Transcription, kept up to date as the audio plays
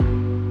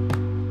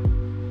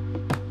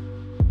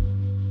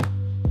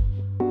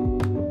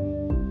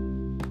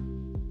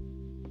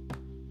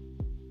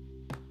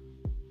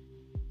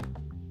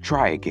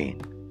Try Again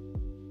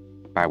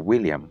by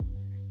William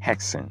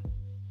Hexon.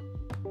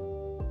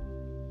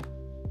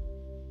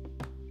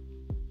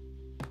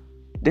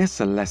 There's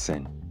a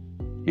lesson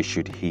you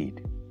should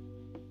heed.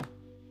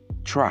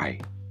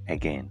 Try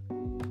again.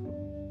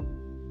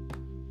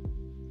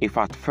 If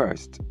at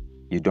first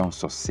you don't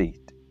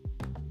succeed,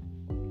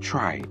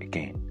 try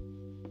again.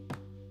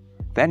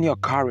 Then your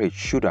courage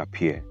should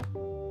appear.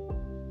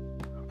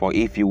 For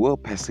if you will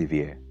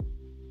persevere,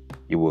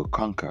 you will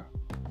conquer.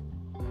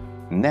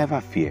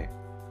 Never fear.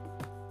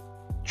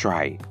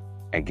 Try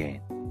again.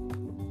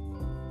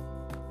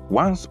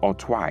 Once or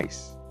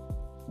twice,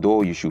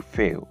 though you should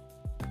fail,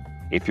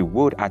 if you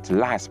would at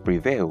last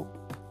prevail,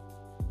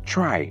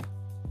 try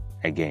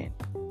again.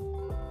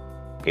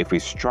 If we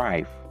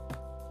strive,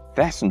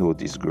 there's no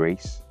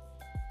disgrace.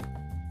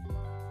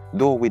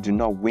 Though we do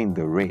not win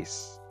the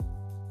race,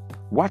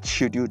 what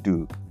should you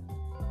do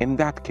in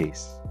that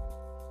case?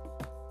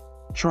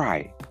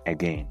 Try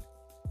again.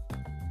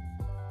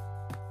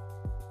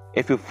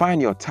 If you find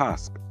your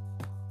task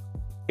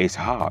is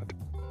hard,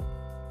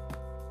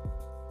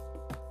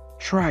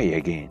 try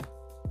again.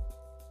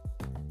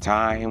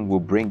 Time will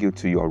bring you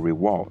to your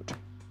reward,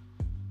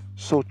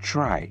 so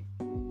try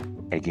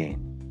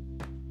again.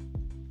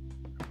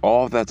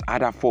 All that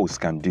other folks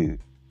can do,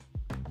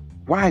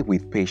 why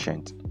with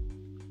patience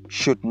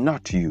should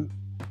not you?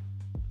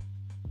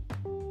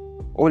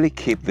 Only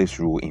keep this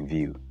rule in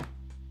view.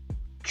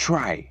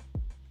 Try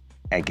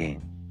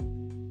again.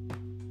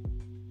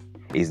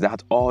 Is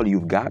that all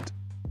you've got?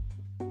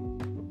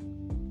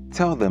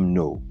 Tell them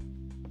no.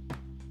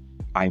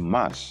 I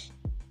must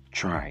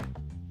try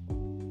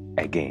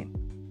again.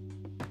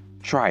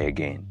 Try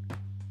again.